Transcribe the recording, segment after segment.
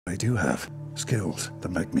I do have skills that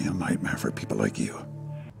make me a nightmare for people like you.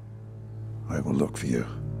 I will look for you.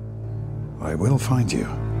 I will find you.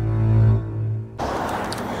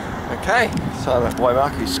 Okay, so I'm at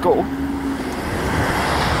Waimauku school.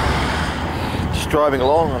 Just driving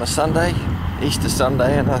along on a Sunday, Easter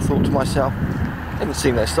Sunday, and I thought to myself, I haven't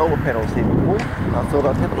seen those solar panels here before, and I thought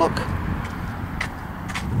I'd have a look.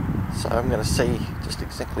 So I'm going to see just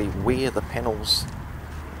exactly where the panels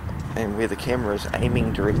and where the camera is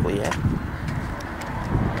aiming directly at. You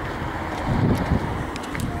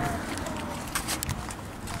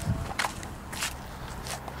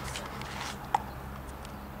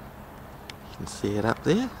can see it up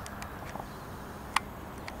there.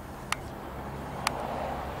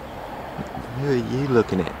 Who are you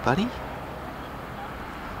looking at, buddy?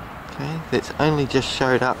 Okay, that's only just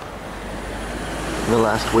showed up in the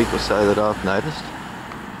last week or so that I've noticed.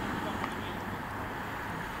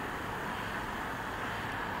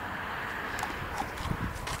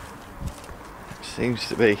 Seems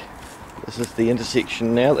to be, this is the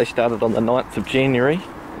intersection now. They started on the 9th of January.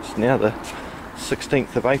 It's now the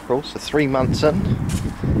 16th of April, so 3 months in.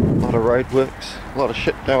 A lot of roadworks, a lot of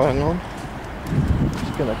shit going on.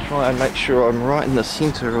 Just going to try and make sure I'm right in the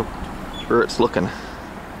centre of where it's looking.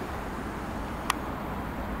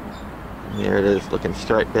 There it is, looking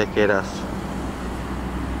straight back at us.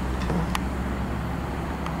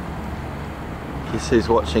 Guess who's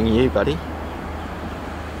watching you, buddy?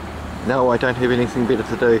 No, I don't have anything better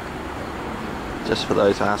to do. Just for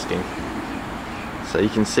those asking. So you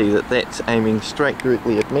can see that that's aiming straight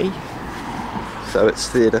directly at me. So it's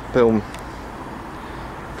there to film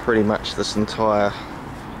pretty much this entire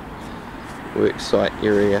worksite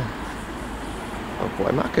area of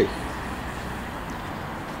Waimauku.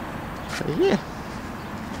 So yeah,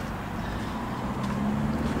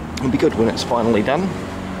 it'll be good when it's finally done.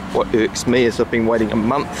 What irks me is I've been waiting a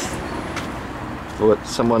month for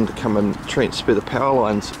someone to come and transfer the power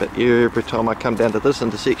lines, but every time I come down to this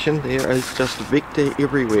intersection there is just vector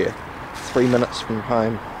everywhere. 3 minutes from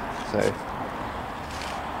home, so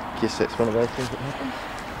I guess that's one of those things that happen.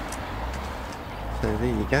 So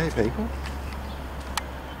there you go, people.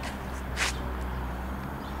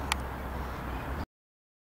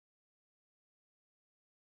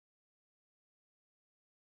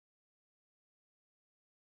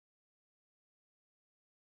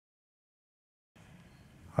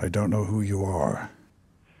 I don't know who you are.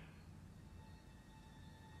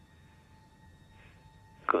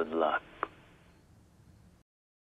 Good luck.